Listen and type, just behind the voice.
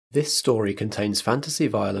This story contains fantasy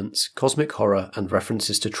violence, cosmic horror, and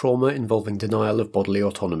references to trauma involving denial of bodily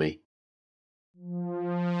autonomy.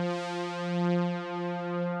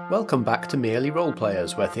 Welcome back to Merely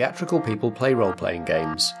Roleplayers, where theatrical people play role-playing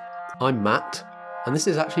games. I'm Matt, and this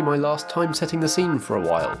is actually my last time setting the scene for a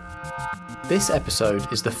while. This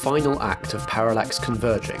episode is the final act of Parallax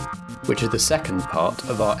Converging, which is the second part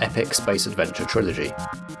of our epic space adventure trilogy.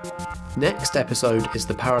 Next episode is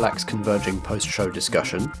the Parallax Converging post-show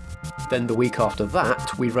discussion. Then the week after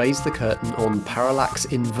that, we raise the curtain on Parallax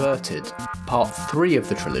Inverted, part 3 of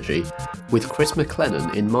the trilogy, with Chris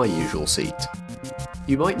McLennan in my usual seat.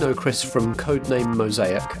 You might know Chris from Codename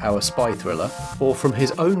Mosaic, our spy thriller, or from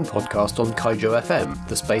his own podcast on Kaijo FM,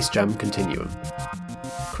 the Space Jam Continuum.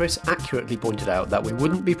 Chris accurately pointed out that we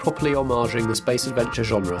wouldn't be properly homaging the space adventure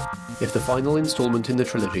genre if the final instalment in the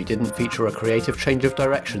trilogy didn't feature a creative change of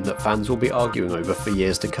direction that fans will be arguing over for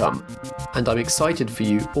years to come. And I'm excited for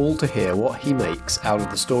you all to hear what he makes out of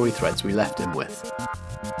the story threads we left him with.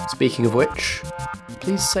 Speaking of which,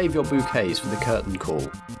 please save your bouquets for the curtain call.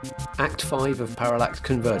 Act 5 of Parallax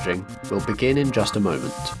Converging will begin in just a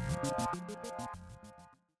moment.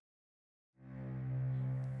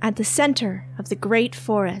 At the center of the great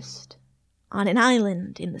forest, on an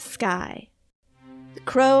island in the sky, the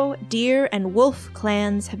crow, deer, and wolf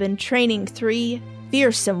clans have been training 3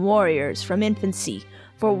 fearsome warriors from infancy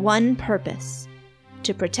for one purpose: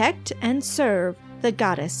 to protect and serve the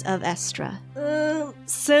goddess of Estra.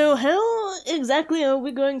 So how exactly are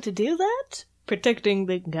we going to do that? Protecting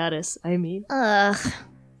the goddess, I mean.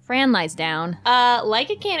 Fran lies down.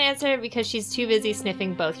 Leica can't answer because she's too busy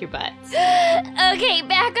sniffing both your butts. Okay,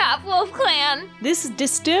 back off, Wolf Clan. This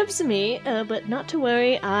disturbs me, but not to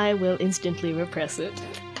worry, I will instantly repress it.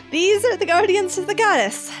 These are the guardians of the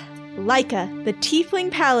goddess. Leica, the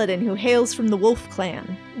tiefling paladin who hails from the wolf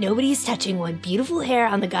clan. Nobody's touching one beautiful hair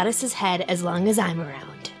on the goddess's head as long as I'm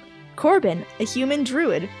around. Corbin, a human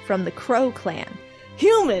druid from the crow clan.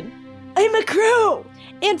 Human! I'm a crow!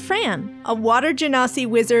 And Fran, a water genasi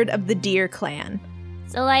wizard of the deer clan.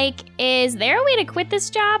 So, is there a way to quit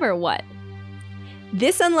this job or what?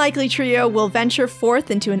 This unlikely trio will venture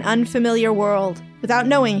forth into an unfamiliar world without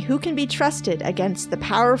knowing who can be trusted against the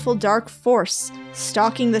powerful dark force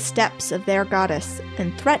stalking the steps of their goddess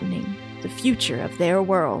and threatening the future of their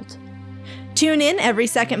world. Tune in every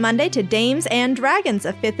second Monday to Dames and Dragons,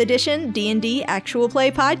 a 5th edition D&D actual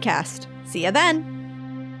play podcast. See ya then!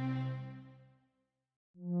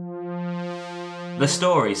 The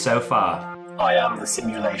story so far. I am the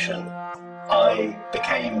simulation. I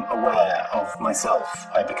became aware of myself.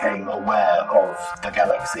 I became aware of the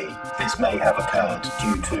galaxy. This may have occurred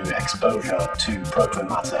due to exposure to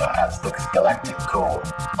protomatter at the galactic core.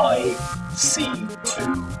 I see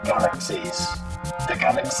 2 galaxies. The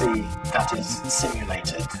galaxy that is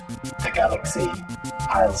simulated. The galaxy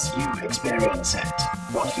as you experience it.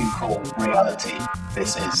 What you call reality.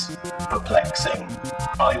 This is perplexing.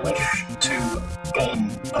 I wish to gain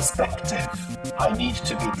perspective. I need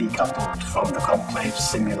to be decoupled from the conclave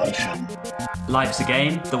simulation. Life's a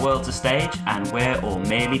game, the world's a stage, and we're all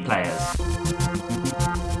merely players.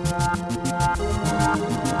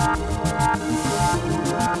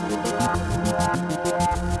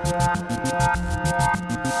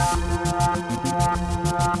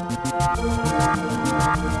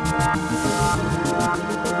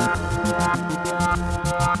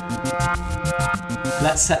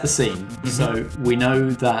 Let's set the scene. Mm-hmm. So we know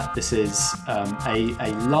that this is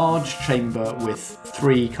a large chamber with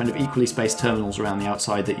 3 kind of equally spaced terminals around the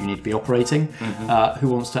outside that you need to be operating. Mm-hmm. Who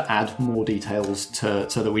wants to add more details so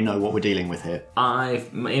that we know what we're dealing with here?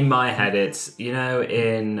 In my head, it's,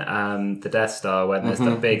 in the Death Star when there's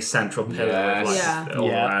the big central pillar all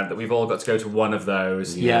around, that we've all got to go to one of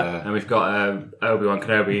those. Yeah. And we've got Obi-Wan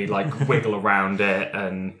Kenobi wiggle around it,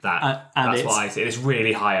 and that's why I see it. It's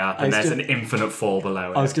really high up, and there's an infinite fall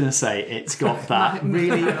below it. I was going to say, it's got that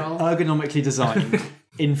really ergonomically designed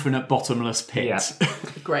infinite bottomless pit. Yeah.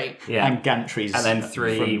 Great. Yeah. And gantries. And then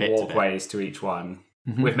 3 walkways to each one.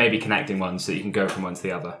 Mm-hmm. With maybe connecting ones so you can go from one to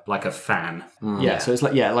the other, like a fan. Yeah, so it's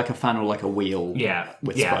like a fan or like a wheel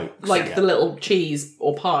with spokes. Like the little cheese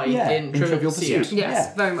or pie in Trivial Pursuit.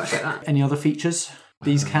 Yes, very much like that. Any other features?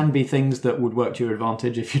 These can be things that would work to your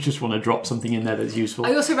advantage if you just want to drop something in there that's useful.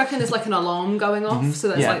 I also reckon there's an alarm going off, so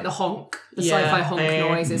there's the honk, the sci-fi honk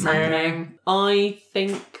noise is happening. I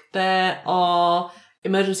think there are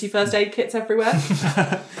emergency first aid kits everywhere.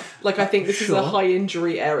 I think this is a high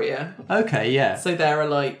injury area. Okay, yeah. So there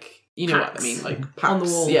are you know packs. what I mean, packs on the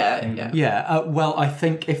wall. Yeah. Well, I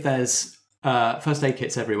think if there's first aid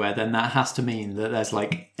kits everywhere, then that has to mean that there's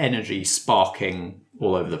energy sparking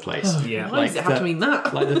all over the place. Yeah. Why does it have to mean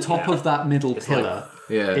that? Like the top of that middle pillar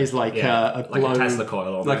is like a glow, like a Tesla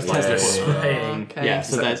coil, almost. like a Tesla coil. Spraying. Okay. Yeah,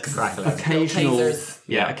 so there's occasional,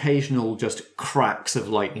 occasional just cracks of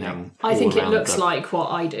lightning. I think all it around looks the- like what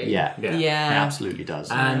I do. Yeah, Yeah. it absolutely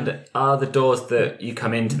does. And are the doors that you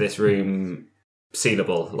come into this room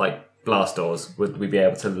sealable, like blast doors? Would we be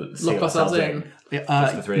able to seal Lock ourselves in?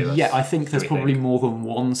 Just the three of us? Yeah, I think there's Do we probably think? more than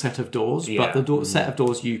one set of doors, Yeah. but the set of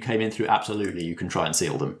doors you came in through, absolutely, you can try and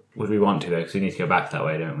seal them. Would we want to, though? Because we need to go back that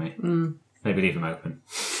way, don't we? Maybe leave them open.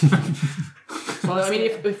 Well, I mean,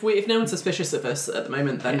 if no one's suspicious of us at the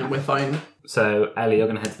moment, then we're fine. So, Ellie, you're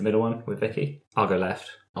going to head to the middle one with Vicky. I'll go left.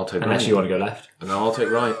 I'll take Unless right. you want to go left. No, I'll take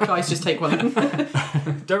right. Guys, just take one.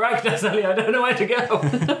 Direct us, Ellie. I don't know where to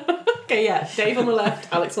go. Okay, yeah. Dave on the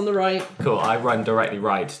left, Alex on the right. Cool. I run directly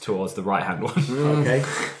right towards the right-hand one. Okay.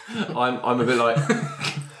 I'm a bit like,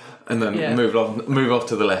 and then move off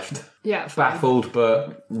to the left. Yeah, fine. Baffled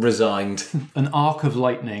but resigned. An arc of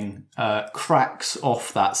lightning cracks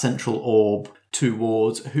off that central orb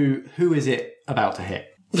towards who is it about to hit?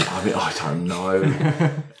 I mean, I don't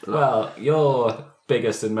know. Well, you're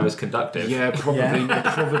biggest and most conductive. Yeah,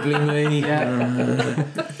 probably me.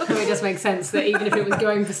 So it just makes sense that even if it was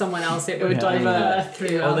going for someone else, it would divert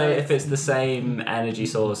through. Although if it's the same energy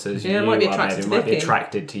source as Yeah, it you might be are, attracted maybe to it might be Vicky.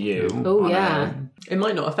 attracted to you. Oh, yeah. It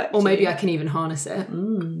might not affect Or maybe you. I can even harness it.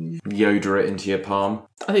 Yoda it into your palm.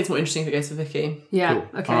 I think it's more interesting if it goes for Vicky. Yeah,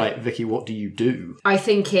 Cool. okay. All right, Vicky, what do you do? I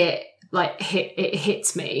think it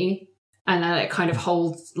hits me, and then it kind of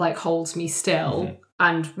holds me still.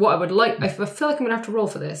 And what I would like, I feel like I'm gonna have to roll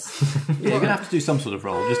for this. Yeah, you're going to have to do some sort of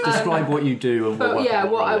roll. Just describe what you do and But we'll yeah,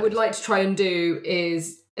 work what out I roll would it. like to try and do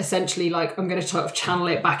is essentially like I'm going to sort of channel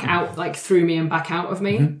it back out, like through me and back out of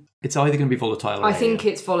me. It's either going to be volatile or I think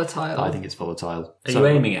it's volatile. I think it's volatile. Are you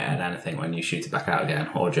aiming it at anything when you shoot it back out again,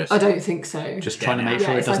 or just? I don't think so. Just trying to make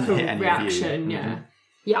sure it it's doesn't like a hit any reaction. of you. Yeah,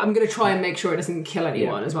 yeah. I'm going to try and make sure it doesn't kill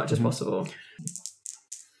anyone as much as possible.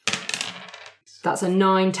 That's a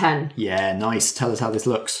 9-10. Yeah, nice. Tell us how this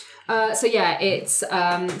looks. So yeah, it's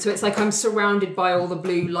like I'm surrounded by all the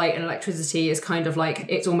blue light and electricity. Is kind of like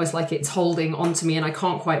it's almost like it's holding onto me, and I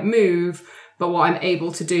can't quite move. But what I'm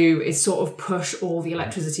able to do is sort of push all the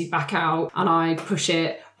electricity back out, and I push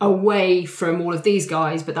it away from all of these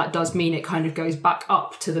guys. But that does mean it kind of goes back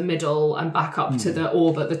up to the middle and back up to the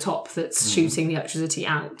orb at the top that's shooting the electricity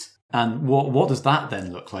out. And what does that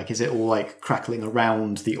then look like? Is it all like crackling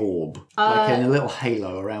around the orb? Like in a little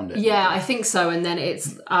halo around it? Yeah, I think so. And then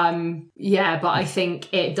it's, but I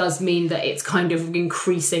think it does mean that it's kind of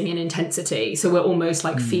increasing in intensity. So we're almost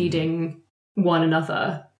like feeding one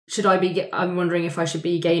another. I'm wondering if I should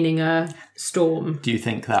be gaining a storm. Do you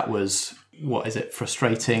think that was, what is it,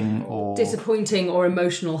 frustrating or... Disappointing or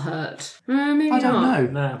emotional hurt? Maybe I don't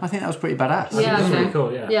not. know. I think that was pretty badass. Yeah, That's okay. really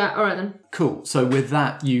cool. Yeah. Yeah, all right then. Cool. So with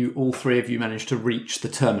that, all three of you managed to reach the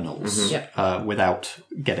terminals without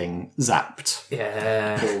getting zapped.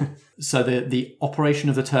 Yeah. Cool. So the operation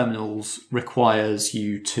of the terminals requires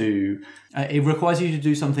you to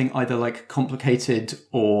do something either like complicated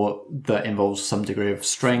or that involves some degree of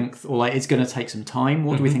strength, or like it's going to take some time.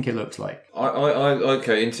 What do we think it looks like?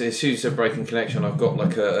 Okay. As soon as you said breaking connection, I've got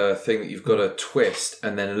like a thing that you've got to twist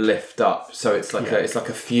and then lift up. So it's like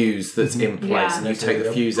a fuse that's in place, and you take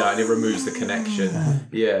the fuse out and it removes the connection.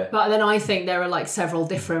 Yeah. But then I think there are like several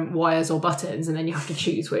different wires or buttons, and then you have to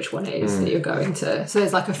choose which one it is that you're going to. So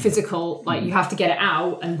there's like a physical, like you have to get it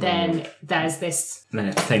out, and then there's this. And then you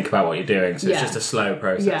have to think about what you're doing, so it's Yeah. just a slow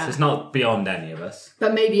process. Yeah. It's not beyond any of us.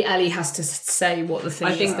 But maybe Ellie has to say what the thing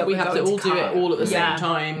I is. think that we we're have to going all do it cut. all at the same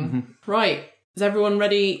time. Right. Is everyone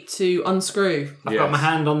ready to unscrew? I've got my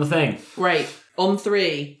hand on the thing. Great. On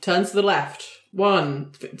 3, turn to the left.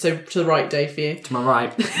 1, so to the right, Dave, for you. To my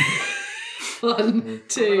right. 1,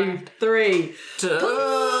 2, 3.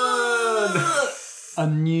 A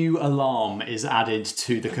new alarm is added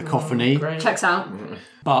to the cacophony, Checks out.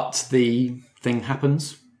 but the thing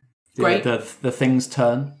happens. Great. The things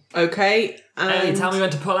turn. Okay. Ellie, And, tell me when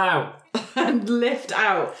to pull out. and lift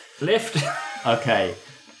out. Lift. Okay.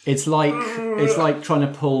 It's like trying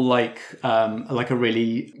to pull like a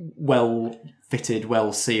really well fitted,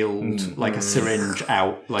 well sealed like a syringe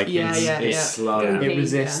out. Like It's slow. it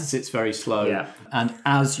resists. It's very slow. Yeah. And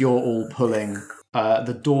as you're all pulling,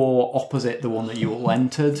 the door opposite the one that you all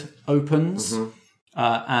entered opens,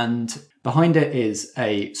 and behind it is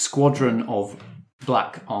a squadron of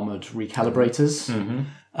black armored recalibrators.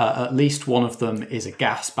 At least one of them is a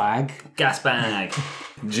gas bag. Gas bag.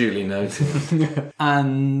 Duly noted.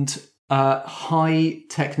 And High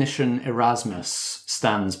Technician Erasmus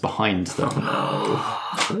stands behind them.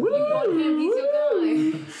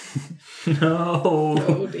 No.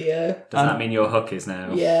 Oh dear. Does that mean your hook is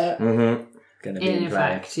now? Yeah. Mm-hmm. Going to be In in play?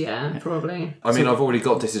 effect, yeah, probably. I mean, I've already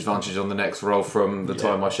got disadvantage on the next roll from the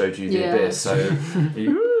time I showed you the Yeah. abyss, so...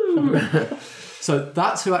 So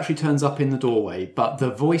that's who actually turns up in the doorway, but the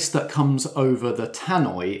voice that comes over the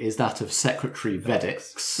tannoy is that of Secretary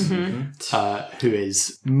Vedix, who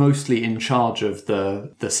is mostly in charge of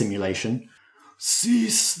the simulation.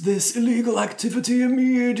 Cease this illegal activity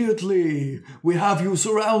immediately. We have you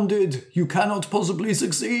surrounded. You cannot possibly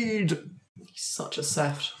succeed. He's such a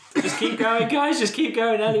Seth. Just keep going, guys. Just keep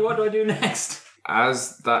going, Ellie. What do I do next?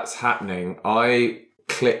 As that's happening, I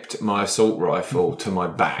clipped my assault rifle to my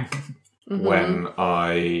back when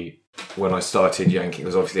I started yanking,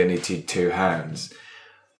 because obviously I needed two hands.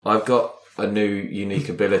 I've got a new unique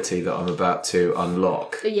ability that I'm about to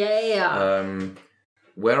unlock. Yeah.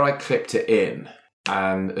 Where I clipped it in,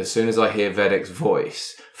 and as soon as I hear Vedic's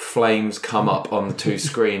voice, flames come up on the two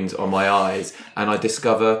screens on my eyes, and I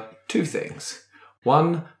discover two things.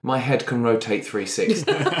 One, my head can rotate 360.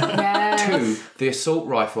 Two, the assault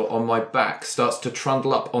rifle on my back starts to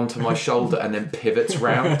trundle up onto my shoulder and then pivots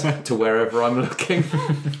round to wherever I'm looking.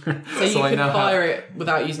 So you can fire it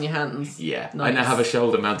without using your hands. Yeah, Nice. I now have a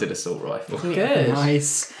shoulder-mounted assault rifle. Good.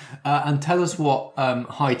 Nice. And tell us what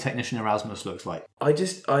High Technician Erasmus looks like.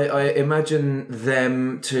 I imagine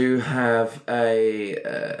them to have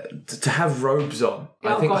robes on. Oh,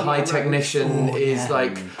 I think God, High robes. Technician is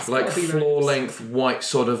like floor length white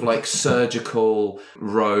sort of like surgical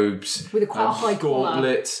robes With quite a high collar.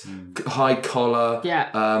 gauntlets, high collar. Yeah.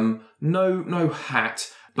 No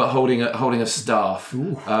hat. But holding a staff,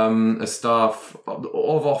 a staff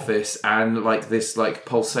of office, and like this like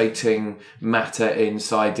pulsating matter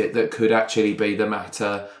inside it that could actually be the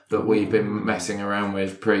matter that we've been messing around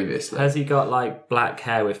with previously. Has he got like black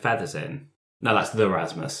hair with feathers in? No, that's the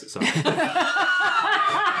Erasmus. Sorry.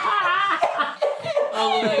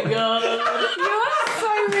 Oh my god. You are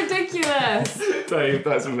so ridiculous. Dave,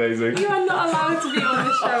 that's amazing. You are not allowed to be on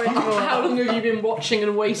the show anymore. How long have you been watching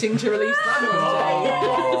and waiting to release that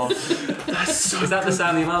one, Dave? Is that the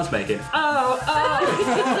sound the alarm's making?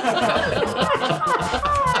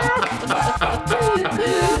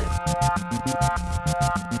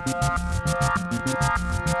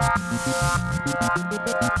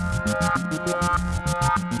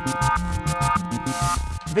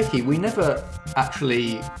 Vicky, we never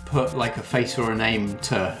actually put like a face or a name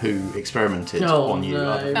to who experimented on you,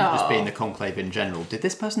 other than just being the conclave in general. Did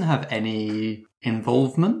this person have any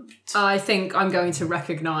involvement? I think I'm going to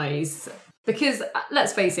recognise, because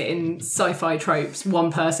let's face it, in sci-fi tropes,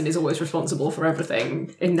 one person is always responsible for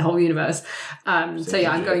everything in the whole universe. I'm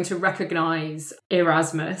going to recognise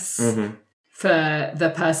Erasmus for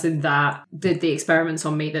the person that did the experiments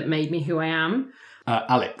on me that made me who I am.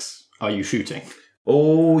 Alex, are you shooting?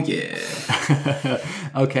 Oh yeah.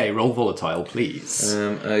 Okay, roll volatile, please.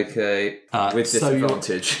 Okay. With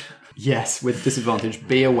disadvantage. Yes, with disadvantage.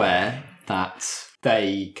 Be aware that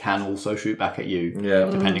they can also shoot back at you,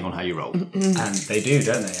 depending on how you roll. And they do,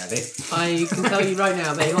 don't they, Abby? I can tell you right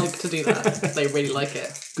now, they like to do that. They really like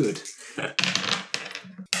it. Good.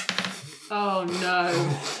 Oh no.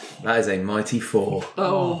 That is a mighty 4.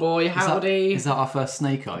 Oh boy, howdy. Is that our first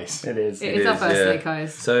snake eyes? It is. It is our first snake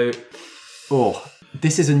eyes. So,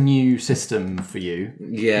 this is a new system for you.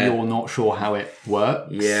 Yeah. You're not sure how it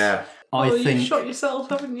works. yeah. I think. You shot yourself,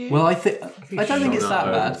 haven't you? Well, I don't think it's that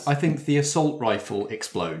No. bad. I think the assault rifle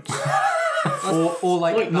explodes, or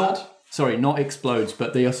like not. bad. Sorry, not explodes,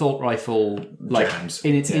 but the assault rifle, like Jams.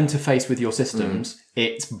 in its interface with your systems,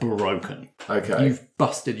 it's broken. Okay. You've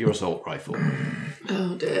busted your assault rifle.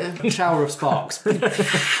 Oh dear. Shower of sparks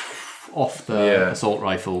off the assault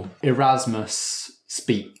rifle. Erasmus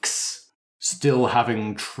speaks. Still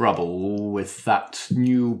having trouble with that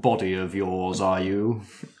new body of yours, are you?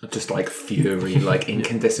 Just like fury, like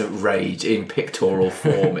incandescent rage in pictorial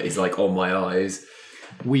form is like on my eyes.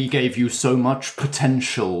 We gave you so much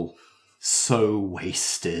potential, so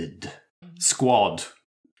wasted. Squad,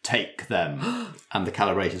 take them. And the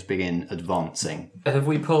calibrators begin advancing. Have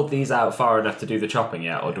we pulled these out far enough to do the chopping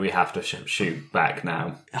yet, or do we have to shoot back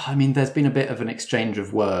now? I mean, there's been a bit of an exchange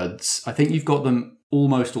of words. I think you've got them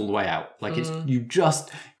almost all the way out. Like, it's you just...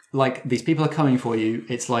 Like, these people are coming for you.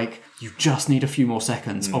 It's like, you just need a few more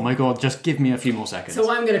seconds. Oh my god, just give me a few more seconds. So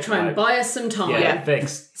I'm going to try and buy us some time. Yeah,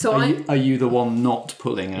 fixed. So Are you the one not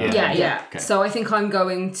pulling? Yeah. Okay. So I think I'm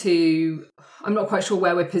going to I'm not quite sure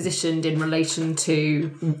where we're positioned in relation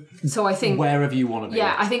to. So I think wherever you want to be.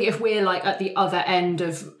 Yeah, I think if we're like at the other end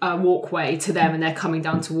of a walkway to them and they're coming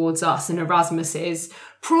down towards us, and Erasmus is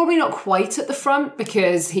probably not quite at the front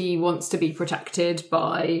because he wants to be protected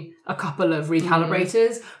by a couple of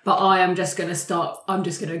recalibrators. But I'm just going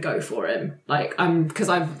to go for him. Because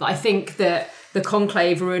I think that the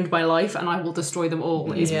Conclave ruined my life and I will destroy them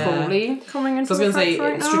all is probably coming into So I was going to say,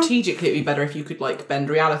 right now. strategically it'd be better if you could like bend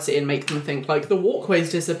reality and make them think like the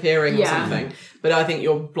walkway's disappearing or something. But I think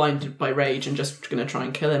you're blinded by rage and just going to try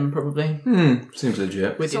and kill him probably. Seems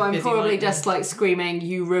legit. So I'm probably just like screaming,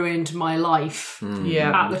 "You ruined my life!"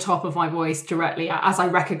 At the top of my voice directly. As I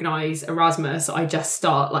recognise Erasmus, I just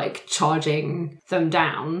start like charging them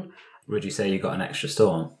down. Would you say you got an extra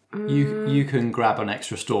storm? You can grab an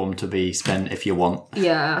extra storm to be spent if you want.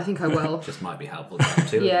 Yeah, I think I will. Just might be helpful to have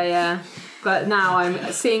too. Yeah. But now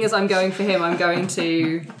I'm seeing as I'm going for him, I'm going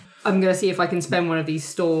to see if I can spend one of these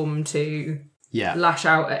storm to lash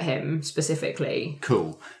out at him specifically.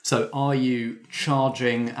 Cool. So are you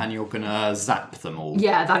charging and you're going to zap them all?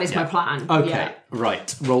 Yeah, that is my plan. Okay,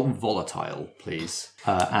 right. Roll volatile, please.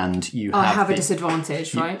 And you have... I have a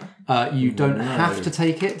disadvantage, right? You don't have to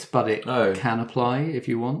take it, but it can apply if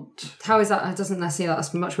you want. How is that? It doesn't seem like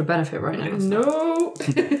that's much of a benefit right now. No.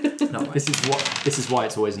 This is why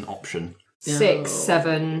it's always an option. 6,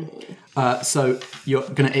 7. So you're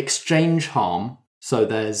going to exchange harm. So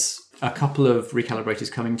there's a couple of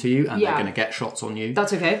recalibrators coming to you and they're going to get shots on you.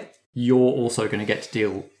 That's okay. You're also going to get to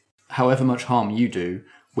deal however much harm you do,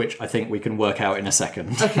 which I think we can work out in a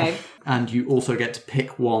second. Okay. And you also get to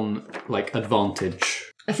pick one, like,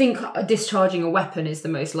 advantage. I think discharging a weapon is the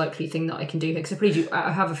most likely thing that I can do here, because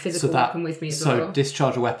I have a physical weapon with me as well. So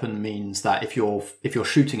discharge a weapon means that if you're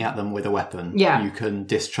shooting at them with a weapon, you can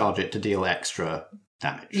discharge it to deal extra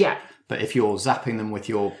damage. Yeah. But if you're zapping them with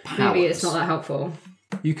your powers... Maybe it's not that helpful.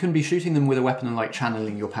 You can be shooting them with a weapon and, like,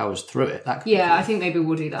 channeling your powers through it. That could I think maybe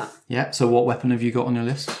we'll do that. Yeah, so what weapon have you got on your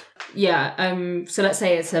list? Yeah, so let's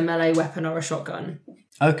say it's a melee weapon or a shotgun.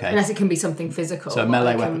 Okay. Unless it can be something physical. So a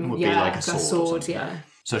melee weapon would be like a sword. Yeah.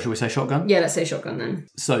 So shall we say shotgun? Yeah, let's say shotgun then.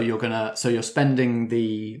 So you're spending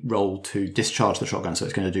the roll to discharge the shotgun, so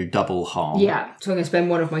it's going to do double harm. Yeah, so I'm going to spend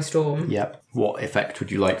one of my storm. Yep. What effect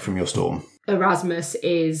would you like from your storm? Erasmus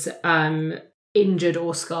is injured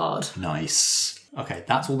or scarred. Nice. Okay,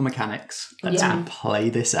 that's all the mechanics. Let's play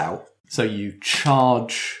this out. So you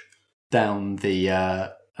charge down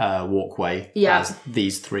the walkway as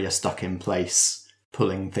these three are stuck in place,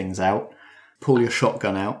 pulling things out. Pull your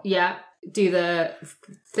shotgun out. Yeah. Do the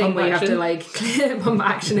thing pump where you action. have to like pump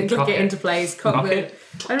action and click it into place. Cock it.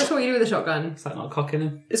 I'm not sure what you do with a shotgun. Is that not cocking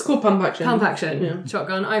him? It's called pump action. Pump action.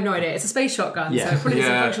 Shotgun. I have no idea. It's a space shotgun, so it probably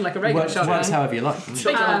doesn't function like a regular shotgun. Works however you like.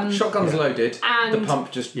 Shotgun's loaded. and the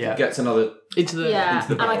pump just gets another into the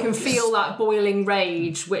and I can feel that boiling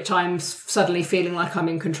rage, which I'm suddenly feeling like I'm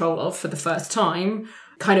in control of for the first time.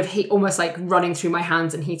 Kind of almost like running through my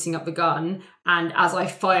hands and heating up the gun. And as I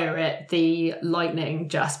fire it, the lightning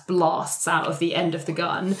just blasts out of the end of the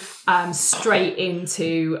gun straight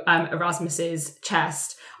into Erasmus's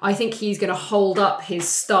chest. I think he's going to hold up his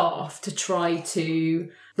staff to try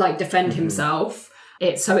to like defend himself.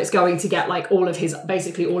 So it's going to get like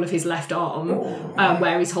basically all of his left arm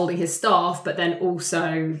where he's holding his staff, but then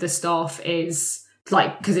also the staff is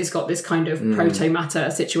like, because it's got this kind of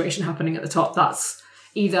proto-matter situation happening at the top, that's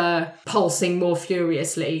either pulsing more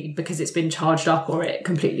furiously because it's been charged up or it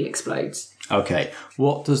completely explodes. Okay.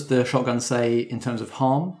 What does the shotgun say in terms of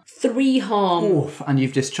harm? 3 harm. Oof, and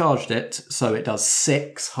you've discharged it, so it does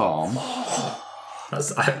 6 harm.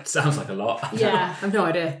 That sounds like a lot. Yeah, I've no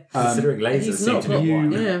idea. Considering lasers seem to be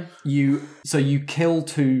one. You kill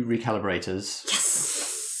 2 recalibrators. Yes!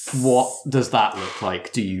 What does that look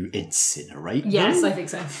like? Do you incinerate them? Yes, I think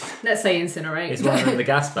so. Let's say incinerate. Is one of them the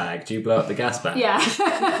gas bag? Do you blow up the gas bag? Yeah.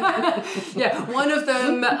 Yeah, one of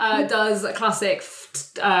them does a classic,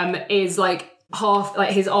 is like half,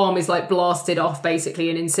 like his arm is like blasted off basically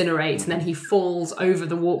and incinerates, and then he falls over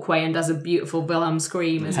the walkway and does a beautiful Wilhelm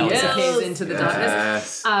scream as he disappears into the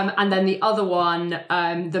darkness. And then the other one,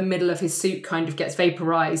 the middle of his suit kind of gets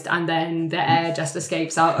vaporized, and then the air just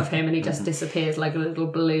escapes out of him and he just disappears like a little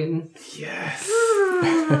balloon. Yes.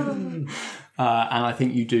 And I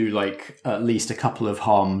think you do like at least a couple of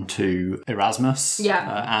harm to Erasmus.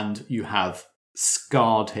 Yeah. And you have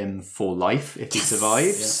scarred him for life if he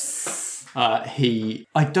survives.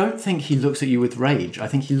 I don't think he looks at you with rage. I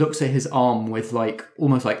think he looks at his arm with like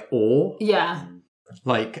almost like awe. Yeah.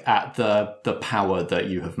 Like at the power that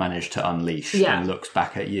you have managed to unleash, and looks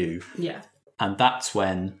back at you. Yeah. And that's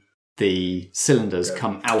when the cylinders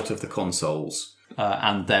come out of the consoles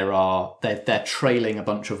and they're trailing a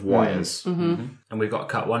bunch of wires. And we've got to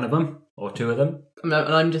cut one of them or two of them. And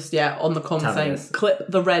I'm just, on the comm Tell me saying, this. clip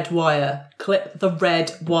the red wire. Clip the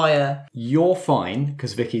red wire. You're fine,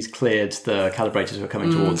 because Vicky's cleared the calibrators who are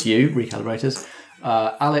coming towards you, recalibrators.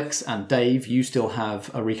 Alex and Dave, you still have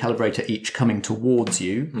a recalibrator each coming towards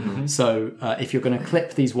you. So if you're going to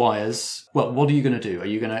clip these wires, well, what are you going to do? Are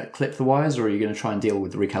you going to clip the wires, or are you going to try and deal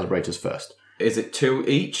with the recalibrators first? Is it 2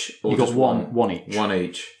 each? Or You got just one each. One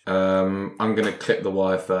each. I'm going to clip the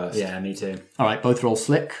wire first. Yeah, me too. All right, both roll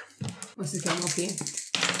slick. What's this going on for you?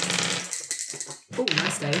 Oh,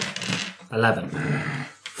 nice, Dave. 11.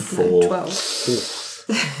 4. 12.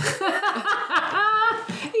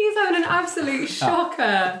 He's having an absolute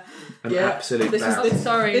shocker. An absolute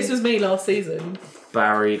Sorry. This was me last season.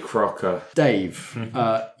 Barry Crocker. Dave,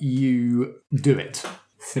 you do it.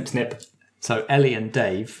 Snip, snip. So Ellie and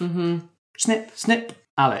Dave, snip, snip.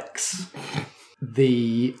 Alex,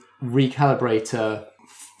 the recalibrator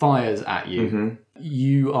fires at you.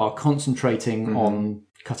 You are concentrating on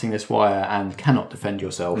cutting this wire and cannot defend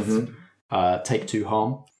yourself. Take 2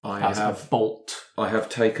 harm. A bolt. I have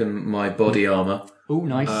taken my body armour. Oh,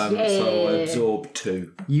 nice. So I absorb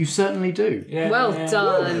 2. You certainly do. Well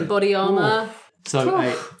done, body armour.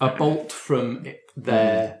 So a bolt from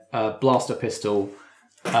their blaster pistol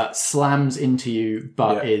slams into you,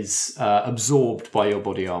 but is absorbed by your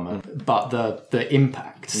body armor. But the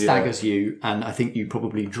impact staggers you, and I think you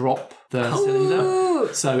probably drop the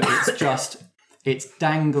cylinder. So it's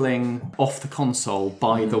dangling off the console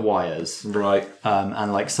by the wires, right?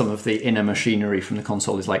 And like some of the inner machinery from the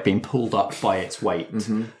console is like being pulled up by its weight,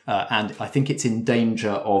 and I think it's in danger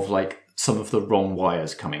of like some of the wrong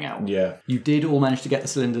wires coming out. Yeah. You did all manage to get the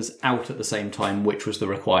cylinders out at the same time, which was the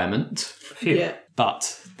requirement. Yeah.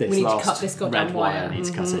 But We this need to last cut this goddamn red wire wire.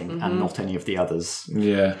 needs cutting, and not any of the others.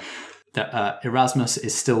 Yeah. Erasmus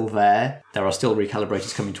is still there. There are still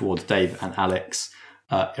recalibrators coming towards Dave and Alex.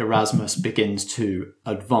 Erasmus begins to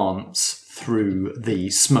advance through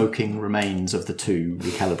the smoking remains of the 2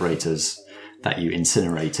 recalibrators that you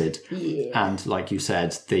incinerated. And like you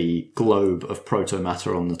said, the globe of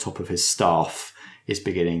protomatter on the top of his staff is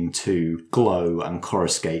beginning to glow and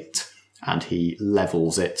coruscate, and he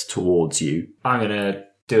levels it towards you. I'm going to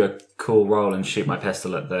do a cool roll and shoot my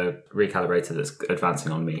pistol at the recalibrator that's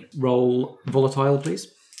advancing on me. Roll volatile,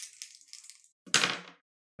 please.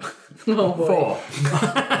 Oh, boy. 4.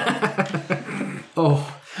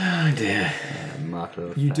 Oh, dear.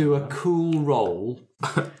 You do a cool roll.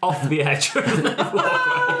 Off the edge of the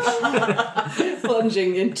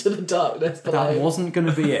Plunging into the darkness below. That wasn't going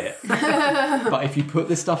to be it. But if you put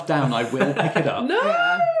this stuff down, I will pick it up.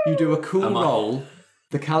 No! You do a cool roll.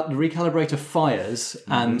 The recalibrator fires,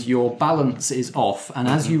 and your balance is off. And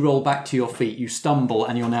as you roll back to your feet, you stumble,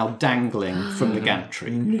 and you're now dangling from the gantry.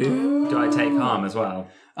 Do I take harm as well?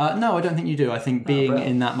 No, I don't think you do. I think being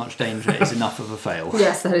in that much danger is enough of a fail.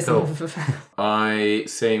 Yes, that is enough of a fail. I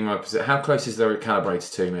seeing my position. How close is the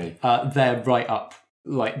recalibrator to me? They're right up.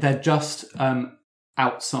 Like, they're just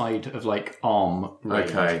outside of, like, arm range.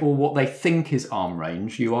 Okay. Or what they think is arm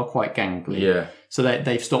range. You are quite gangly. Yeah. So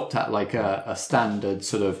they've stopped at, like, a standard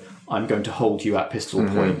sort of, I'm going to hold you at pistol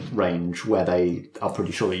point range, where they are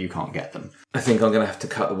pretty sure that you can't get them. I think I'm going to have to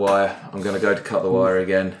cut the wire. I'm going to go to cut the wire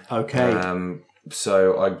again. Okay.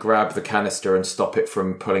 So I grab the canister and stop it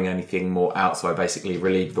from pulling anything more out. So I basically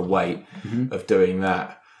relieve the weight of doing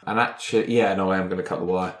that. And actually, I am going to cut the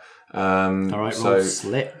wire. All right, roll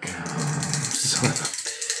slick.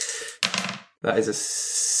 That is a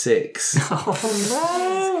 6.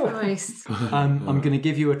 Oh, no. Nice. I'm going to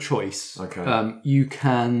give you a choice. Okay. You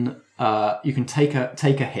can take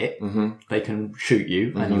a hit. They can shoot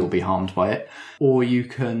you, and you'll be harmed by it. Or you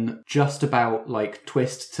can just about like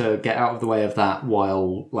twist to get out of the way of that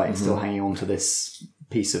while like still hanging on to this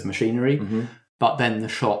piece of machinery. But then the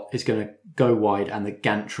shot is going to go wide, and the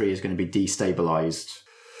gantry is going to be destabilized,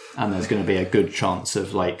 and there's going to be a good chance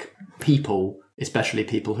of like people, especially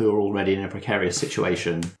people who are already in a precarious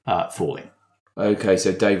situation, falling. Okay,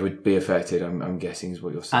 so Dave would be affected. I'm guessing is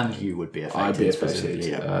what you're saying. And you would be affected. I'd be affected.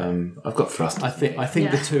 Specifically, yeah. I've got thrust. I think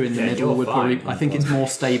the 2 in the middle would probably. I think it's more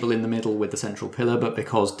stable in the middle with the central pillar, but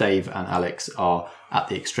because Dave and Alex are at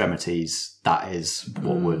the extremities, that is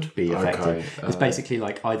what would be affected. Okay, it's basically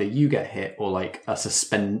like either you get hit or like a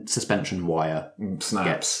suspension wire snaps.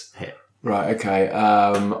 Gets hit. Right. Okay.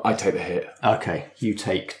 I take the hit. Okay, you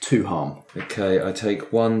take 2 harm. Okay, I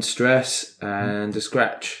take 1 stress and a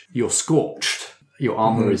scratch. You're scorched. Your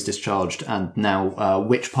armor is discharged, and now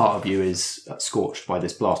which part of you is scorched by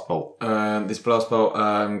this blast bolt? This blast bolt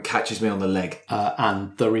catches me on the leg.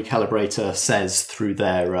 And the recalibrator says through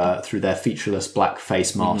their featureless black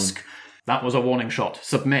face mask, "That was a warning shot.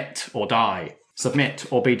 Submit or die. Submit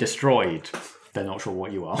or be destroyed." They're not sure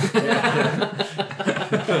what you are.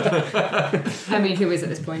 I mean, who is at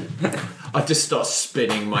this point? I just start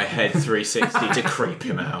spinning my head 360 to creep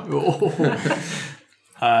him out.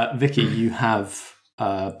 Vicky, you have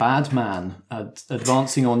a bad man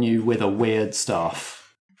advancing on you with a weird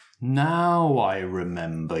staff. Now I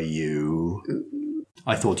remember you.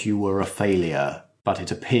 I thought you were a failure, but it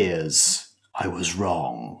appears I was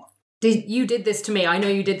wrong. You did this to me. I know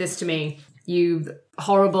you did this to me. You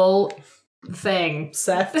horrible thing.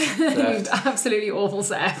 Seth. You absolutely awful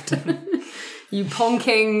Seth. You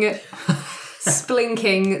ponking,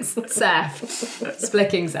 splinking Seth.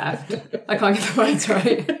 Splicking Seth. I can't get the words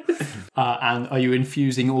right. And are you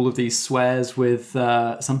infusing all of these swears with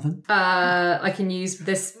something? I can use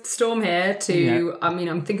this storm here to... Yeah. I mean,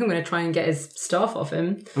 I'm thinking I'm going to try and get his staff off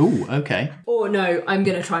him. Ooh, okay. Or no, I'm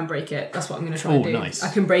going to try and break it. That's what I'm going to try and do. Nice. I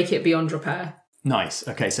can break it beyond repair. Nice.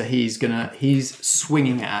 Okay, so he's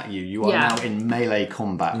swinging at you. You are now in melee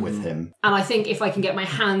combat with him. And I think if I can get my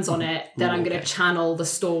hands on it, then I'm going to channel the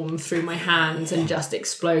storm through my hands and just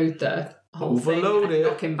explode the whole thing and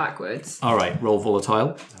knock him backwards. All right, roll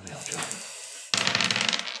volatile.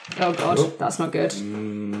 Oh god, that's not good.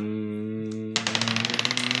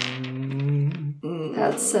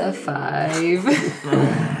 That's a 5.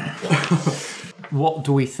 What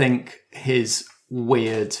do we think his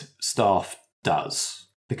weird staff does?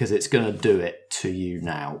 Because it's going to do it to you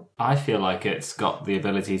now. I feel like it's got the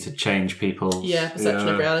ability to change people's... perception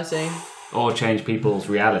of reality. Or change people's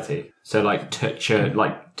reality. So, like,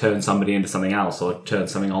 turn somebody into something else, or turn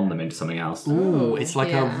something on them into something else. Ooh, it's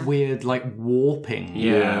like a weird, warping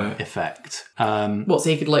effect. So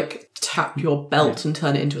you could, tap your belt and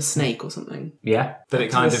turn it into a snake or something? Yeah. That it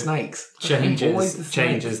kind of snakes.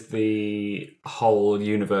 changes the whole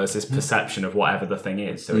universe's perception of whatever the thing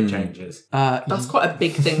is, so it changes. That's quite a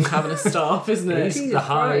big thing to have in a staff, isn't it? He's the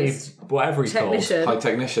high... whatever he's called. High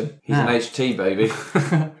technician. He's an HT, baby.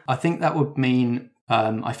 I think that would mean...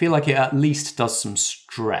 I feel like it at least does some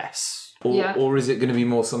stress. Or is it going to be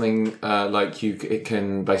more something it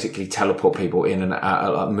can basically teleport people in and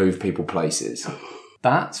out, move people places?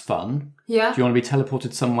 That's fun. Yeah. Do you want to be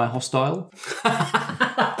teleported somewhere hostile?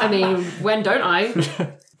 I mean, when don't I?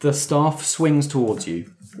 The staff swings towards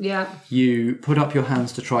you. Yeah. You put up your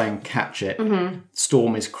hands to try and catch it. Mm-hmm.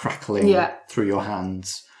 Storm is crackling through your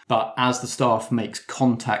hands. But as the staff makes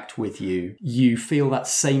contact with you, you feel that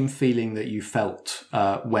same feeling that you felt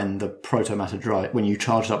when the protomatter drive, when you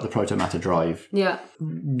charged up the protomatter drive. Yeah.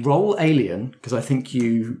 Roll alien, because I think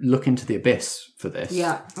you look into the abyss for this.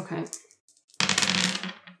 Yeah. Okay.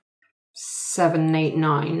 7, 8,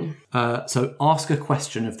 9. So ask a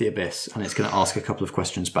question of the abyss, and it's going to ask a couple of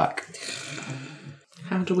questions back.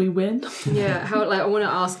 How do we win? Yeah. I want to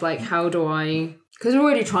ask, how do I... Because we're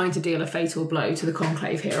already trying to deal a fatal blow to the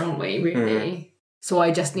Conclave here, aren't we, really? So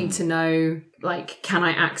I just need to know, can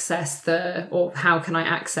I access how can I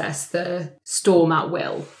access the storm at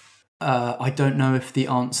will? I don't know if the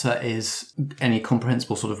answer is any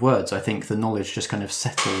comprehensible sort of words. I think the knowledge just kind of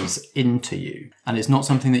settles into you. And it's not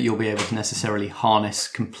something that you'll be able to necessarily harness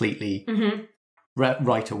completely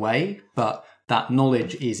right away, but... that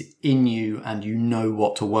knowledge is in you and you know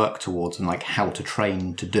what to work towards and how to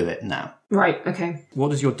train to do it now. Right, okay.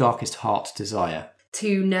 What does your darkest heart desire?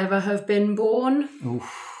 To never have been born.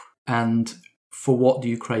 Oof. And for what do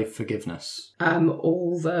you crave forgiveness?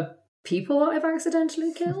 All the people that I've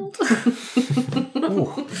accidentally killed.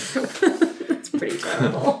 That's pretty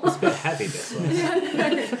terrible. It's a bit heavy, this one.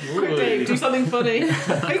 Quick, Dave, do something funny.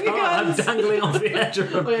 Finger guns! I'm dangling off the edge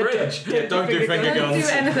of a bridge. Don't do finger guns.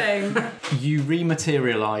 Don't do anything. You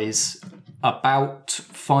rematerialise about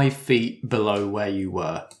 5 feet below where you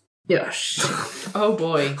were. Yes. Oh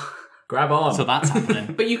boy. Grab on. So that's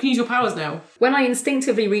happening. But you can use your powers now. When I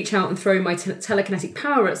instinctively reach out and throw my telekinetic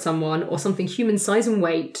power at someone or something human size and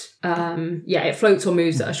weight, it floats or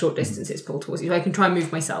moves at a short distance, it's pulled towards you. So I can try and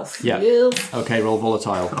move myself. Yeah. Yes. Okay, roll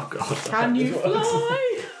volatile. Oh, God. Can you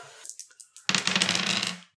fly?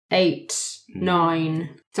 8, 9.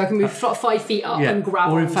 So I can move 5 feet up and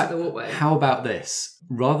grab onto the walkway. How about this?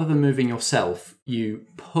 Rather than moving yourself, you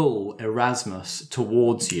pull Erasmus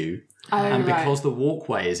towards you. And because the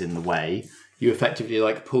walkway is in the way, you effectively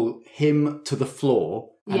pull him to the floor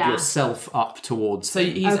and yourself up towards. So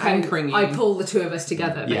he's anchoring you. I pull the two of us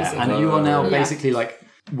together, basically. Yeah, and you are now basically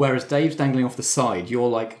Whereas Dave's dangling off the side, you're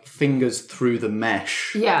like fingers through the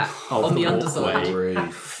mesh of on the walkway,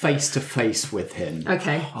 underside. face to face with him.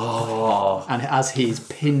 Okay. And as he's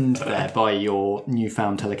pinned there by your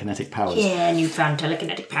newfound telekinetic powers. Yeah, newfound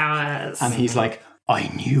telekinetic powers. And he's like, I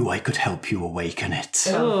knew I could help you awaken it.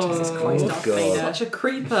 Oh, Jesus Christ, Darth Vader. Such a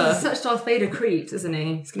creeper. Such Darth Vader creeps, isn't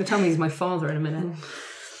he? He's going to tell me he's my father in a minute.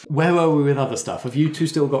 Where were we with other stuff? Have you two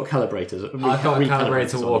still got calibrators? I've got a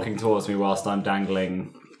calibrator walking towards me whilst I'm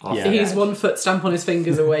dangling off. Yeah. He's 1 foot stamp on his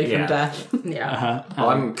fingers away from Yeah. death. Yeah.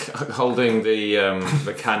 I'm holding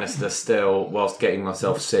the canister still whilst getting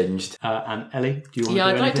myself singed. And Ellie, do you want Yeah, to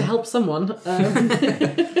I'd do like to anything? help someone.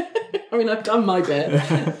 I mean, I've done my bit.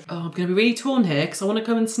 I'm going to be really torn here because I want to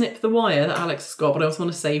come and snip the wire that Alex has got, but I also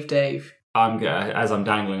want to save Dave. As I'm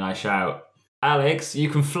dangling, I shout, Alex, you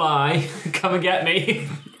can fly. Come and get me.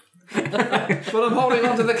 But I'm holding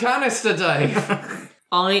onto the canister, Dave.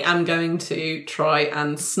 I am going to try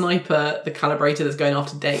and sniper the calibrator that's going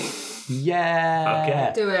after Dave. Yeah.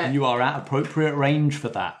 Okay. Do it. You are at appropriate range for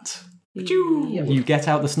that. You get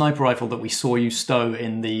out the sniper rifle that we saw you stow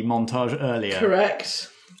in the montage earlier. Correct.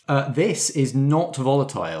 This is not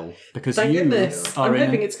volatile because Thank you goodness. are I'm in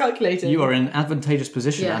hoping it's calculated. you are in an advantageous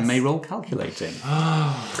position Yes. and may roll calculating.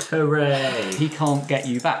 Hooray. He can't get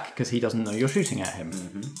you back because he doesn't know you're shooting at him.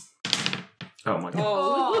 Oh my god.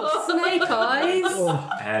 Oh, Snake Eyes.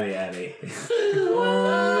 Ellie.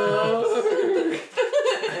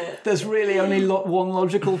 There's really only one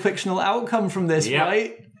logical fictional outcome from this, Yep.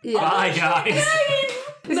 right? Bye, guys.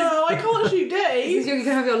 No, I can't shoot Dave. You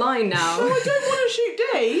can have your line now. No, I don't want to shoot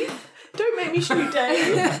Dave. Don't make me shoot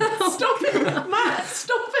Dave. Stop it, Matt.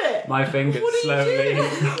 Stop it. My fingers What are you slowly doing?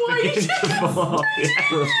 Why are you begin to fall.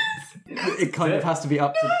 It kind of has to be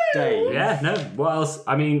up to Dave. Yeah, no, what else?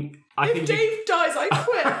 I mean, I If think Dave dies, I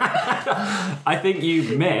quit. I think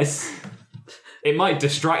you miss. It might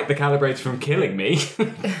distract the calibrator from killing me.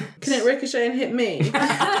 Can it ricochet and hit me?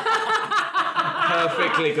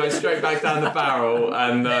 Perfectly, go straight back down the barrel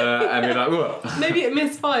and be like, whoa. Maybe it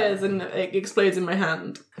misfires and it explodes in my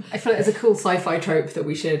hand. I feel like it's a cool sci-fi trope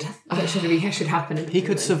that should happen. In He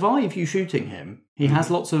could survive you shooting him. He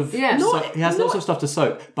has lots of Yeah. he has lots of stuff to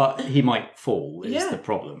soak, but he might fall is the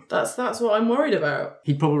problem. That's what I'm worried about.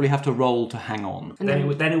 He'd probably have to roll to hang on. then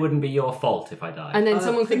it wouldn't be your fault if I died. And then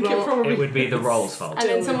someone could roll. It would be the roll's fault. And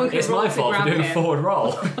then someone could It's roll my to fault for grab doing a him. forward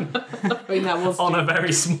roll I mean, that was on a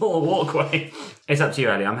very small walkway. It's up to you,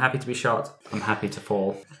 Ellie. I'm happy to be shot. I'm happy to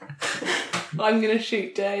fall. I'm gonna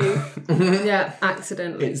shoot Dave. Yeah,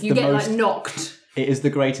 accidentally. It's You the get most- like knocked. It is the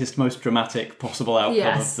greatest, most dramatic possible outcome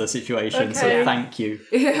Yes. of the situation, so Okay. thank you.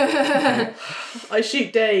 I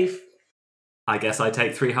shoot Dave. I guess I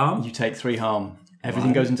take 3 harm. You take 3 harm.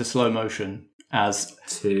 Everything goes into slow motion as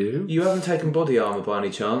 2. You haven't taken body armour by any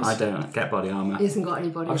chance? I don't get body armour. He hasn't got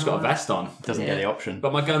anybody. I've just got a vest on. doesn't get the option.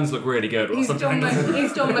 But my guns look really good. He's whilst I'm John, dangling.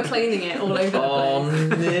 he's John McClaning it all over the place.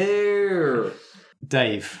 Oh no!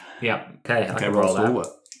 Dave, Yeah. Okay, I can roll roll that. forward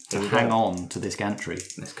to Here we go. hang on to this gantry.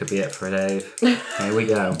 This could be it for Dave. Here we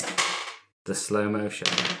go. The slow motion.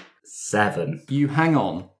 7. You hang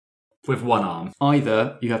on. With 1 arm.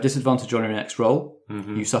 Either you have disadvantage on your next roll,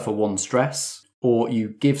 you suffer 1 stress, or you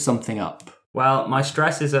give something up. Well, my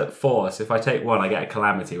stress is at 4, so if I take 1, I get a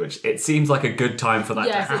calamity, which it seems like a good time for that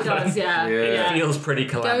Yes, to it happen. does. Yeah. It feels pretty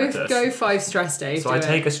calamitous. Go 5 stress, Dave. So do I it.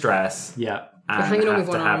 take a stress Yeah. and hanging on have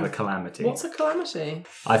with to one have arm. a calamity. What's a calamity?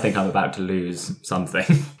 I think I'm about to lose something.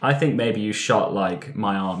 I think maybe you shot like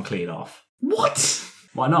my arm clean off. What?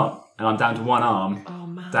 Why not? And I'm down to 1 arm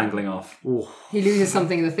dangling off. He loses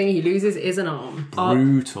something. The thing he loses is an arm.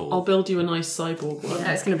 Brutal. I'll build you a nice cyborg one.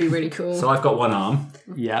 Yeah, it's going to be really cool. So I've got 1 arm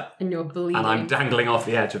Yeah. and you're bleeding. and I'm dangling off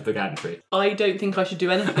the edge of the gantry. I don't think I should do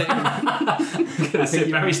anything. Gonna sit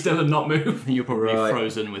very still and not move. You're probably Right.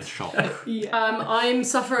 frozen with shock. I'm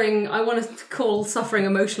suffering. I want to call suffering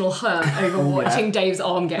emotional hurt over watching Dave's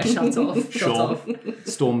arm get shot off. Sure.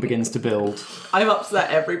 Storm begins to build. I've upset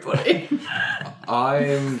everybody.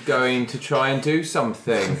 I'm going to try and do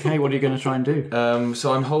something. Okay, what are you going to try and do?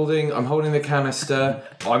 So I'm holding the canister.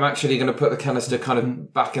 I'm actually going to put the canister kind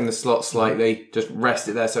of back in the slot slightly, just rest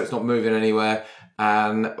it there so it's not moving anywhere.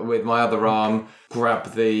 And with my other arm,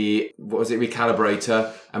 grab the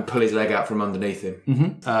recalibrator and pull his leg out from underneath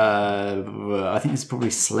him. I think it's probably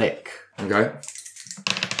Slick. Okay.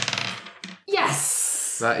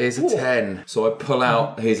 Yes. That is a 10. So I pull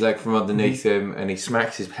out his leg from underneath him and he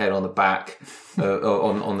smacks his head on the back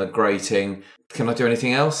on the grating. Can I do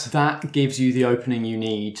anything else? That gives you the opening you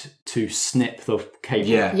need to snip the cable.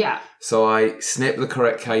 Yeah. Yeah. So I snip the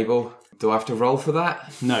correct cable. Do I have to roll for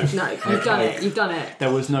that? No. No, you've done it. You've done it.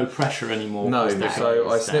 There was no pressure anymore. No. Was there? So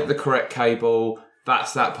I snip the correct cable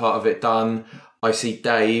that's that part of it done. I see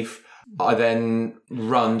Dave. I then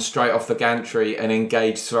run straight off the gantry and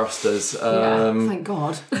engage thrusters. Thank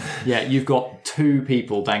God. Yeah, you've got 2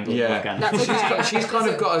 people dangling from the gantry. That's okay. She's kind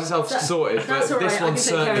of got herself sorted, but all right. this one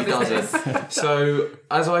certainly doesn't. So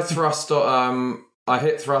as I thrust, I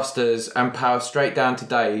hit thrusters and power straight down to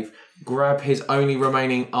Dave, grab his only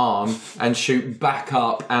remaining arm and shoot back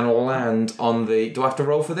up and land on the... Do I have to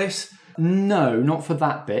roll for this? No, not for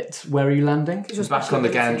that bit. Where are you landing? Back on the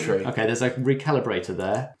gantry. Okay, there's a recalibrator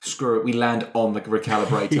there. Screw it, we land on the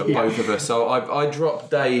recalibrator, both of us. So I drop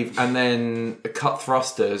Dave and then cut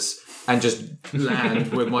thrusters and just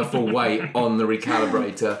land with my full weight on the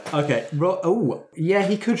recalibrator. Okay, yeah,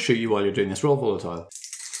 he could shoot you while you're doing this. Roll volatile.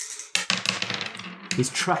 He's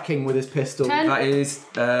tracking with his pistol. 10. That is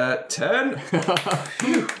 10.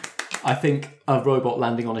 I think a robot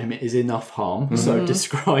landing on him is enough harm. So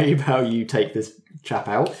describe how you take this chap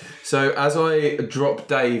out. So as I drop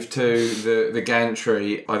Dave to the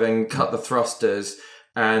gantry, I then cut the thrusters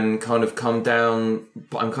and kind of come down.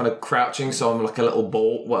 I'm kind of crouching, so I'm like a little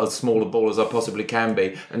ball, well, as small a ball as I possibly can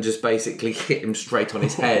be, and just basically hit him straight on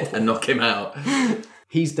his head and knock him out.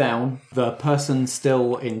 He's down. The person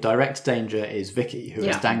still in direct danger is Vicky, who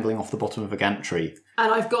is dangling off the bottom of a gantry.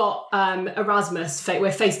 And I've got Erasmus,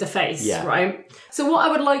 we're face to face, right? So what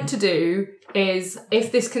I would like to do is,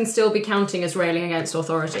 if this can still be counting as railing against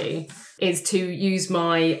authority, is to use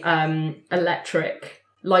my electric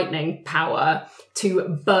lightning power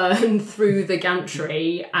to burn through the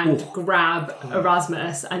gantry and grab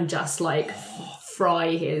Erasmus and just like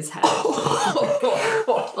fry his head.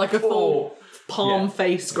 Like a full... palm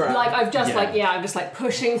face grab. Like I'm just I'm just like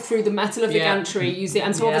pushing through the metal of the gantry, using,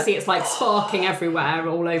 and so obviously it's like sparking everywhere,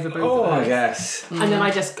 all over both of us. Yes. And then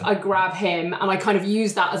I grab him and I kind of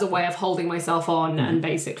use that as a way of holding myself on and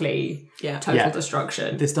basically total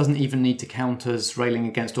destruction. This doesn't even need to count as railing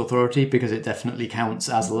against authority because it definitely counts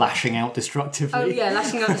as lashing out destructively. Oh yeah,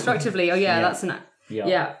 lashing out destructively. Oh yeah, that's an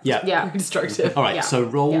yeah. Destructive. All right, so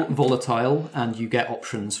roll volatile and you get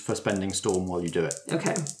options for spending storm while you do it.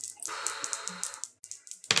 Okay.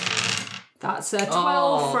 That's a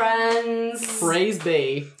 12, friends. Praise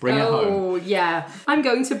be. Bring it home. Oh, yeah. I'm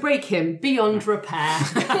going to break him beyond repair.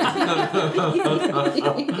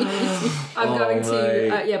 I'm going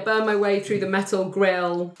to burn my way through the metal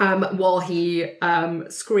grill while he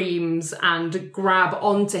screams and grab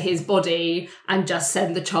onto his body and just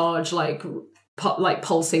send the charge like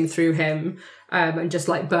pulsing through him. And just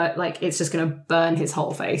it's just going to burn his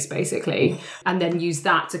whole face basically, and then use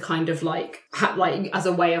that to kind of as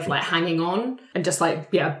a way of hanging on and just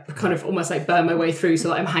kind of almost like burn my way through so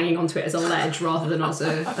that I'm hanging onto it as a ledge rather than as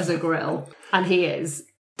a grill. And he is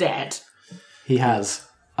dead. He has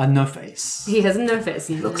a no face. He has no face.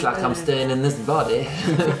 Looks like I'm staying in this body.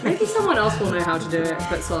 Maybe someone else will know how to do it,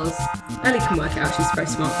 but Soz. Ellie can work it out. She's very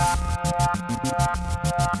smart.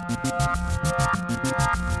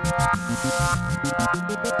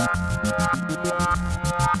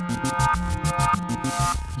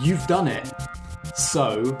 You've done it.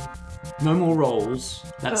 So, no more rolls.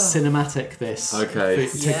 Let's cinematic this. Okay.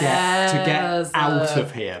 To get out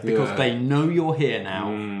of here. Because they know you're here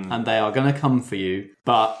now and they are going to come for you.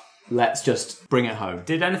 But let's just bring it home.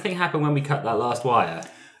 Did anything happen when we cut that last wire?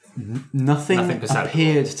 Nothing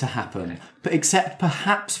appeared to happen. But except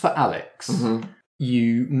perhaps for Alex,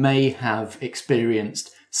 you may have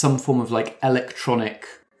experienced some form of electronic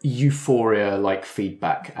euphoria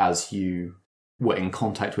feedback as you were in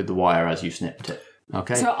contact with the wire as you snipped it.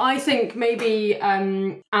 Okay. So I think maybe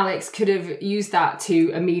Alex could have used that to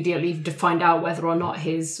immediately find out whether or not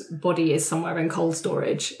his body is somewhere in cold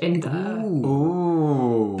storage in the...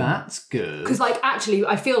 Ooh. That's good. Because actually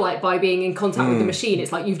I feel like by being in contact with the machine,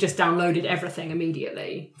 it's like you've just downloaded everything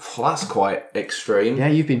immediately. Well, that's quite extreme. Yeah,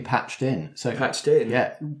 you've been patched in. So patched in?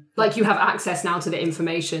 Yeah. You have access now to the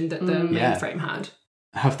information that the mainframe had.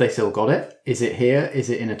 Have they still got it? Is it here? Is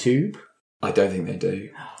it in a tube? I don't think they do.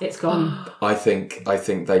 It's gone. I think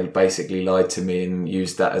they basically lied to me and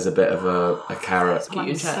used that as a bit of a carrot.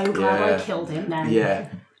 I'm so glad I killed him then. Yeah.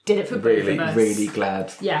 Did it for both of us. Really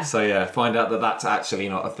glad. Yeah. So find out that that's actually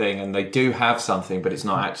not a thing, and they do have something, but it's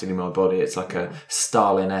not actually my body. It's like a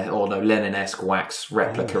Lenin-esque wax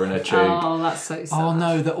replica in a tube. Oh, that's so sad. Oh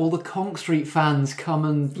no, that all the Conk Street fans come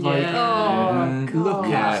and look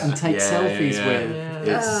at and take selfies with.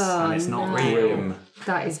 And it's not real.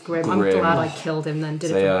 That is grim. I'm glad I killed him then.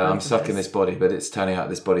 I'm stuck in this body, but it's turning out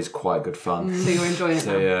this body's quite good fun. So you're enjoying it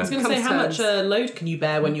now. I was going to say, how much load can you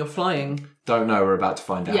bear when you're flying? Don't know, we're about to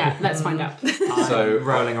find out. Yeah, let's find out. So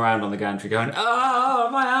rolling around on the gantry going, oh,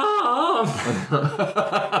 my arm!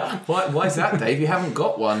 Why is that, Dave? You haven't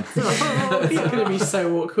got one. It's going to be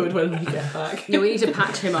so awkward when we get back. No, we need to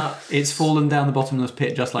patch him up. It's fallen down the bottomless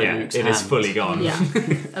pit just like Luke's it hand. is fully gone. Yeah.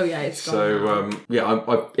 Oh yeah, it's gone. So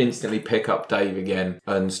I instantly pick up Dave again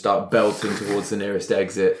and start belting towards the nearest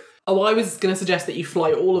exit. Oh, I was going to suggest that you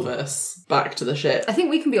fly all of us back to the ship. I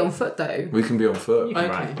think we can be on foot though. We can be on foot. Okay.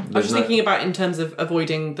 Right. I was just thinking about in terms of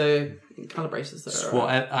avoiding the calibrators that are...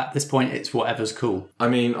 At this point, it's whatever's cool. I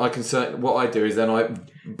mean, I can say what I do is then I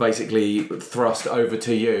basically thrust over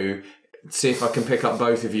to you, see if I can pick up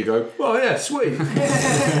both of you. Go, oh yeah, sweet,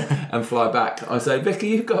 and fly back. I say, Vicky,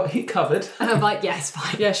 you've got it covered. And I'm like, yes,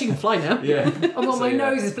 fine. Yeah, she can fly now. Yeah. Oh well, my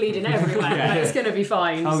nose is bleeding everywhere. But it's gonna be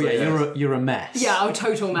fine. Oh yeah, you're a mess. Yeah, a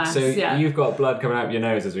total mess. So yeah. you've got blood coming out of your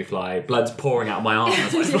nose as we fly. Blood's pouring out of my arm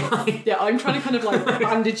as I fly. Yeah, I'm trying to kind of like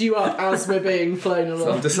bandage you up as we're being flown along.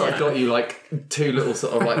 So I've just got you like two little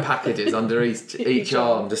sort of like packages under each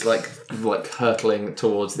arm, just like hurtling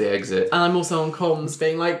towards the exit. And I'm also on comms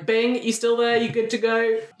being like, Bing, you still there? You good to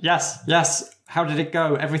go? Yes. How did it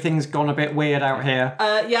go? Everything's gone a bit weird out here.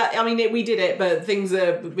 Yeah, I mean, we did it, but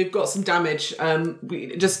we've got some damage.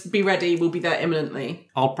 Just be ready. We'll be there imminently.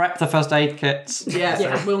 I'll prep the first aid kits.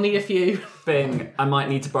 Yeah, we'll need a few. Bing, I might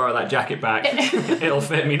need to borrow that jacket back. It'll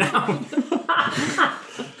fit me now.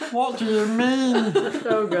 What do you mean?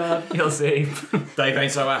 Oh god. You'll see. Dave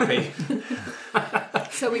ain't so happy.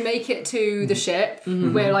 So we make it to the ship.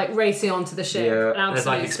 Mm-hmm. We're like racing onto the ship. Yeah. An There's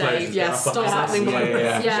like absolute explosions. stage. Yes, stop happening.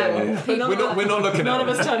 Yeah. We're not looking at None of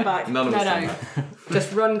us turn back. None of us turn back.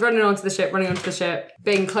 Just running onto the ship.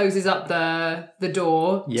 Bing closes up the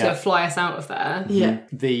door to fly us out of there. Yeah.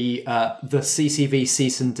 The CCV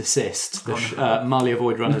cease and desist, the Malia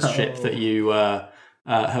Void Runner's ship that you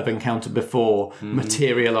have encountered before,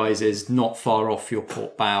 materialises not far off your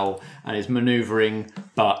port bow and is manoeuvring.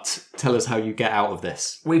 But tell us how you get out of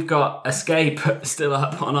this. We've got escape still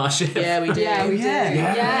up on our ship. Yeah, we do. Yeah, we do.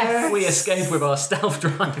 Yes. We escape with our stealth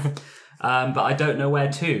drive. But I don't know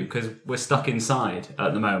where to because we're stuck inside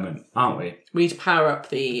at the moment, aren't we? We need to power up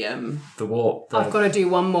the warp. I've got to do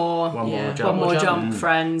one more jump,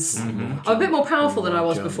 friends. Mm-hmm. I'm a bit more powerful than I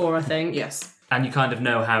was before, I think. Yes. And you kind of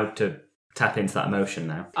know how to tap into that emotion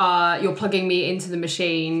now. You're plugging me into the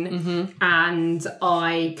machine, and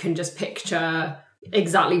I can just picture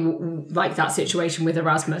exactly like that situation with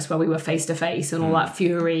Erasmus where we were face to face and all that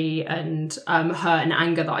fury and hurt and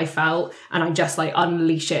anger that I felt, and I just like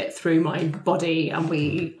unleash it through my body and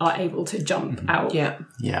we are able to jump out. Yeah,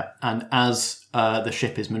 and as the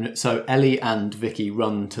ship is so Ellie and Vicky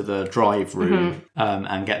run to the drive room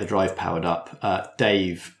and get the drive powered up.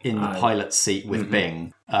 Dave in the pilot's seat with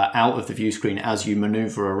Bing. Out of the view screen, as you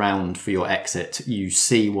manoeuvre around for your exit, you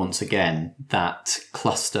see once again that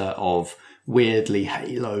cluster of weirdly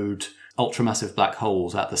haloed ultramassive black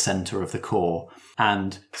holes at the centre of the core,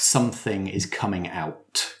 and something is coming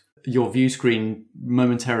out. Your view screen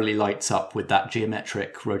momentarily lights up with that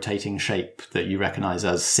geometric rotating shape that you recognise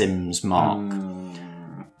as Sim's mark.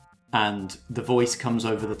 And the voice comes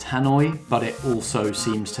over the tannoy, but it also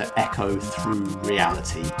seems to echo through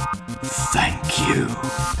reality. Thank you.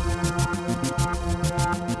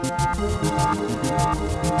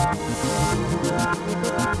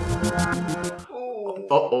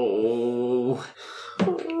 Oh.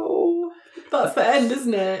 That's the end,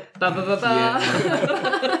 isn't it? Oh,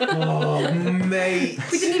 mate.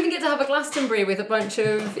 We didn't even get to have a Glastonbury with a bunch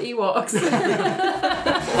of Ewoks.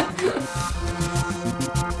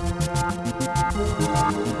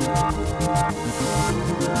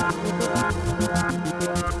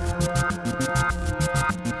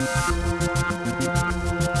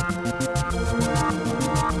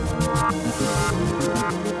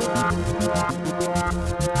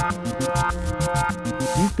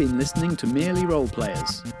 You've been listening to Merely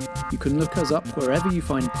Roleplayers. You can look us up wherever you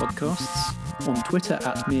find podcasts, on Twitter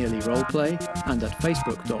 @merelyroleplay and at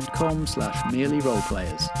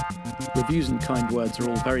facebook.com/merelyroleplayers. Reviews and kind words are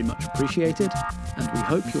all very much appreciated, and we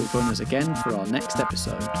hope you'll join us again for our next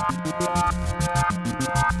episode.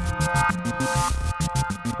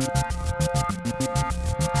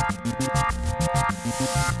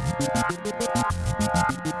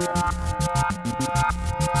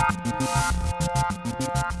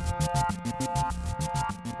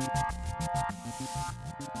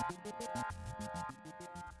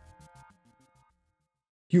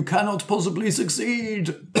 You cannot possibly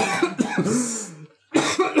succeed.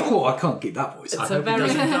 Oh, I can't keep that voice. It's a very...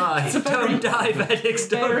 Don't die, Vedix,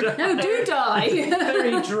 don't die. No, do die.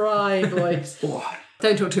 Very dry voice.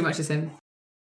 Don't talk too much to him.